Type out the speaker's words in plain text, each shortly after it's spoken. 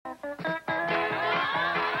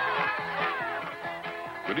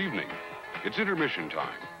Good evening. It's intermission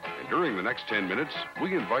time, and during the next 10 minutes,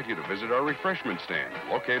 we invite you to visit our refreshment stand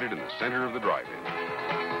located in the center of the drive-in.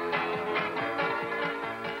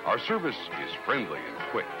 Our service is friendly and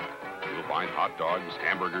quick. You'll find hot dogs,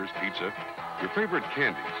 hamburgers, pizza, your favorite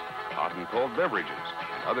candies, hot and cold beverages,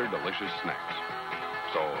 and other delicious snacks.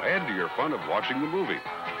 So add to your fun of watching the movie.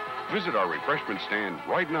 Visit our refreshment stand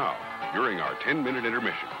right now during our 10-minute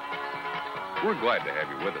intermission. We're glad to have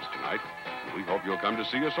you with us tonight, and we hope you'll come to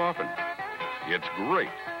see us often. It's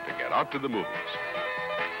great to get out to the movies.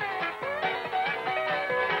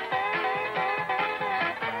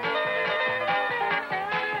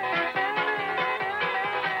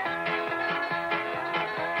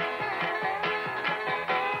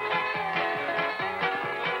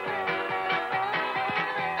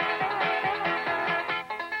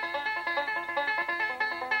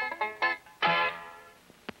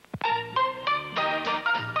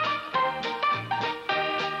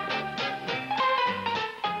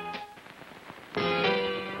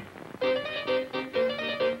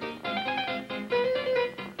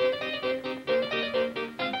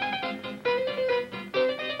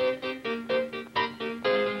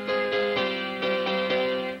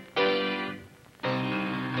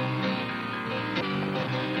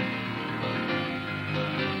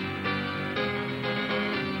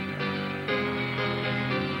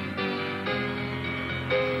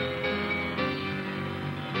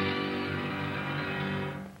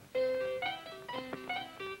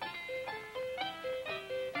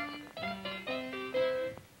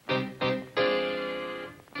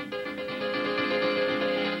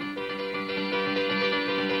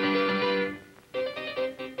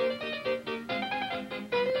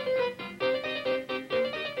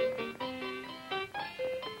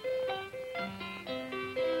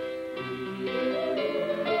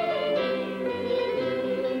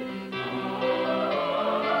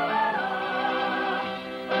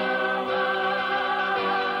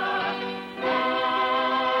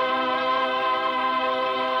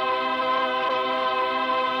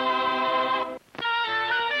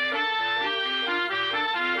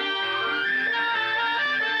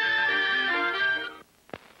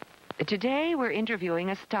 Today, we're interviewing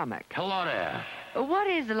a stomach. Hello there. What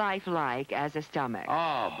is life like as a stomach?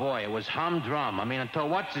 Oh, boy, it was humdrum. Until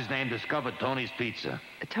what's-his-name discovered Tony's Pizza.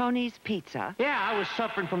 Tony's Pizza? Yeah, I was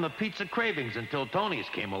suffering from the pizza cravings until Tony's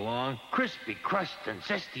came along. Crispy crust and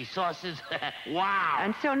zesty sauces. Wow.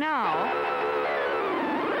 And so now...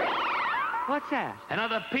 What's that?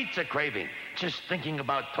 Another pizza craving. Just thinking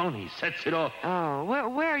about Tony sets it off. Oh,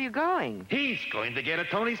 where are you going? He's going to get a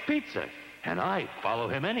Tony's Pizza. And I follow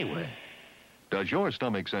him anyway. Does your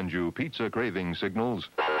stomach send you pizza craving signals?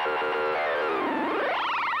 Oh,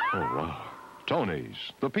 wow.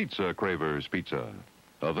 Tony's, the Pizza Cravers Pizza.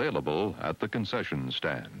 Available at the concession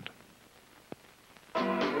stand.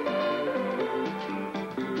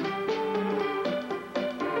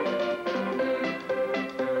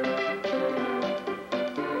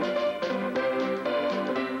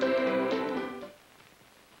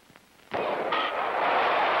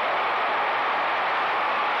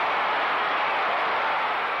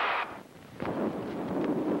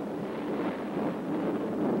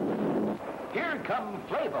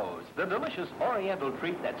 Flavos, the delicious oriental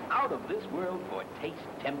treat that's out of this world for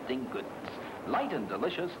taste-tempting goodness. Light and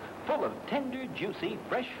delicious, full of tender, juicy,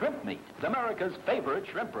 fresh shrimp meat. It's America's favorite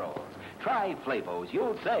shrimp rolls. Try Flavos.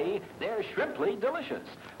 You'll say they're shrimply delicious.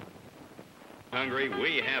 Hungry?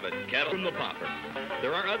 We have it. Kettle from the popper.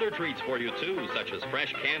 There are other treats for you, too, such as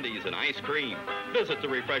fresh candies and ice cream. Visit the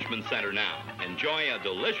Refreshment Center now. Enjoy a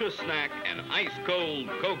delicious snack and ice-cold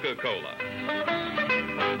Coca-Cola.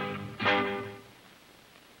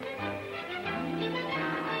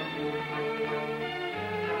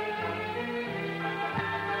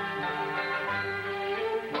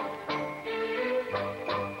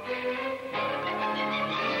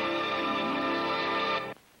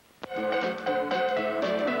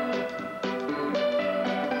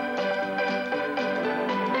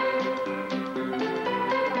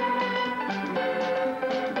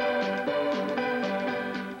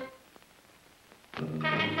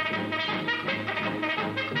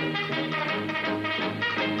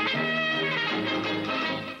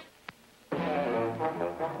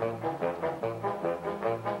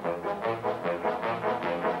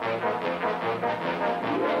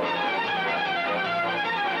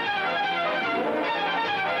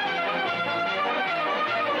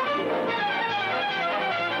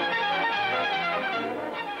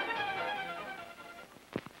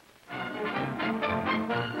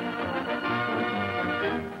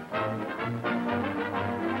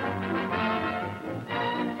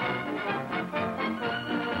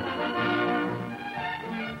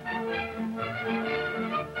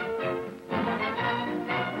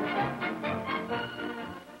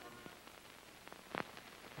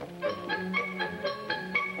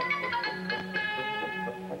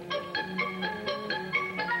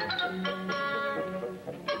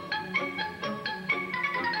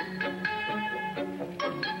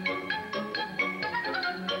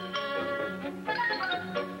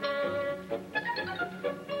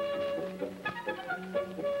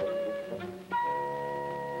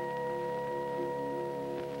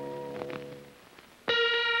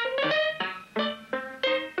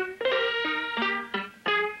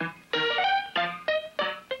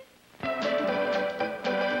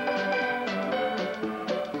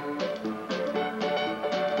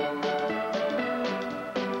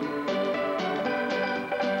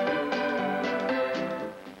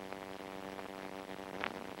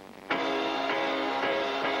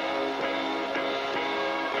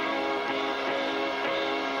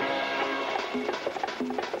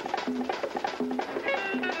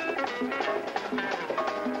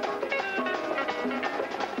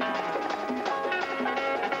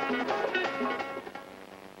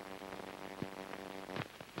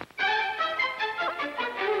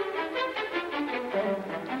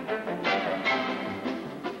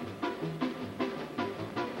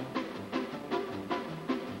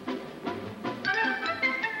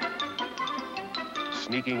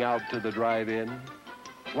 sneaking out to the drive-in?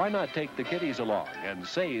 Why not take the kiddies along and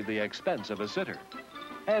save the expense of a sitter?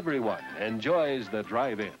 Everyone enjoys the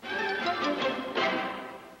drive-in.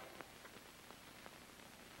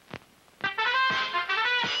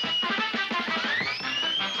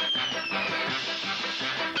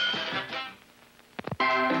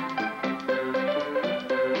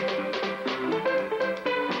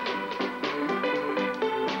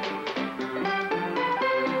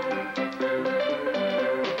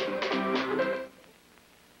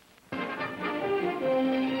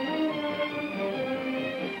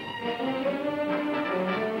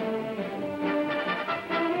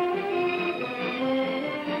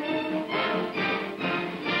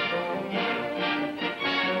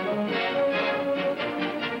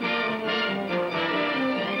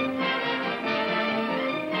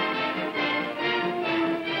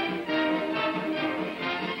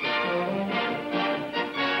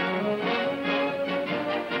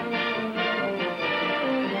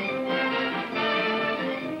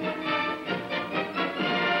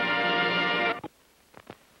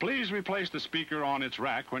 Please replace the speaker on its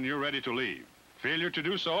rack when you're ready to leave. Failure to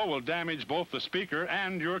do so will damage both the speaker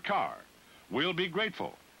and your car. We'll be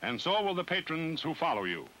grateful, and so will the patrons who follow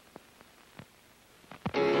you.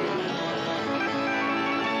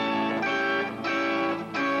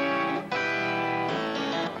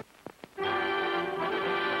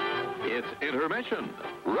 It's intermission.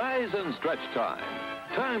 Rise and stretch time.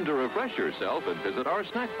 Time to refresh yourself and visit our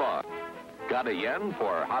snack bar. Got a yen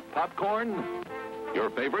for hot popcorn? Your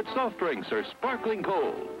favorite soft drinks are sparkling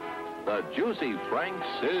cold. The juicy Frank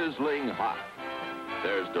sizzling hot.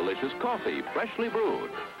 There's delicious coffee, freshly brewed,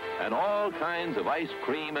 and all kinds of ice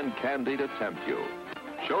cream and candy to tempt you.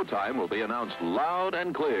 Showtime will be announced loud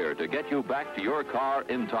and clear to get you back to your car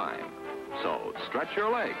in time. So stretch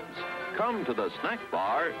your legs. Come to the snack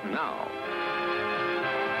bar now.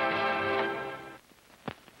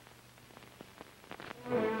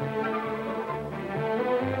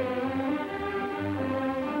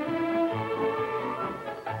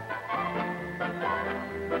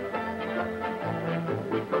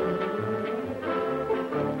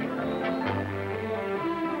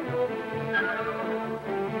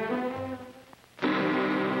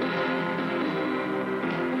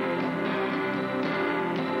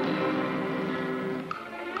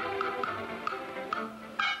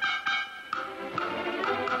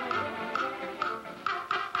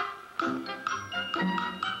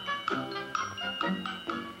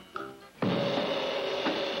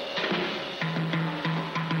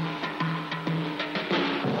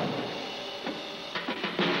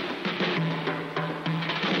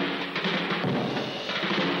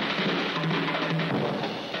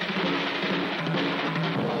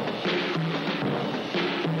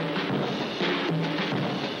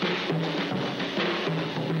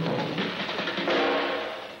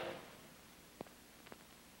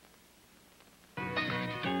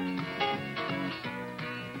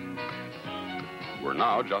 We're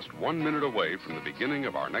now just 1 minute away from the beginning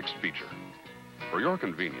of our next feature. For your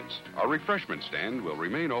convenience, our refreshment stand will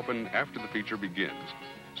remain open after the feature begins,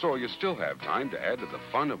 so you still have time to add to the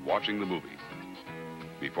fun of watching the movie.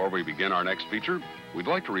 Before we begin our next feature, we'd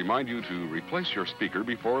like to remind you to replace your speaker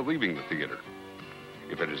before leaving the theater.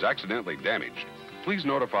 If it is accidentally damaged, please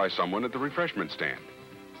notify someone at the refreshment stand.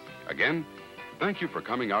 Again, thank you for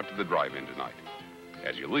coming out to the drive-in tonight.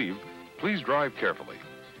 As you leave, please drive carefully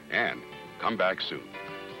and come back soon.